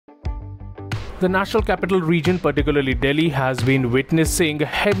The National Capital Region, particularly Delhi, has been witnessing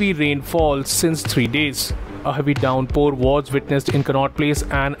heavy rainfall since 3 days. A heavy downpour was witnessed in Connaught Place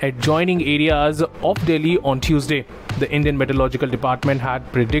and adjoining areas of Delhi on Tuesday. The Indian Meteorological Department had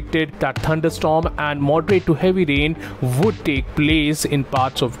predicted that thunderstorm and moderate to heavy rain would take place in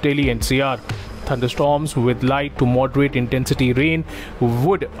parts of Delhi NCR. Thunderstorms with light to moderate intensity rain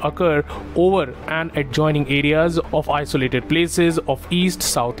would occur over and adjoining areas of isolated places of East,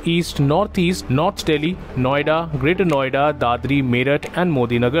 Southeast, Northeast, North Delhi, Noida, Greater Noida, Dadri, Meerut and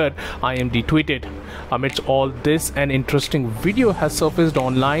Modinagar, IMD tweeted. Amidst all this, an interesting video has surfaced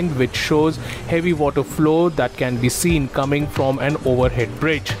online which shows heavy water flow that can be seen coming from an overhead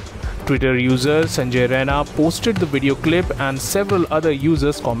bridge. Twitter user Sanjay Raina posted the video clip and several other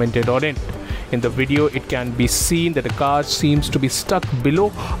users commented on it. In the video, it can be seen that a car seems to be stuck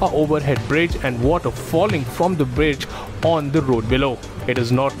below an overhead bridge and water falling from the bridge on the road below. It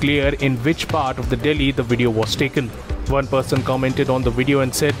is not clear in which part of the Delhi the video was taken. One person commented on the video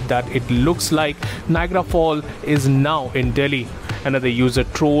and said that it looks like Niagara Fall is now in Delhi. Another user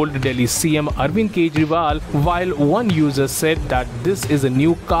trolled Delhi CM Arvind Kejriwal, while one user said that this is a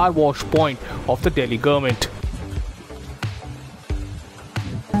new car wash point of the Delhi government.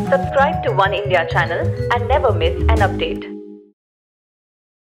 Subscribe to Oneindia channel and never miss an update.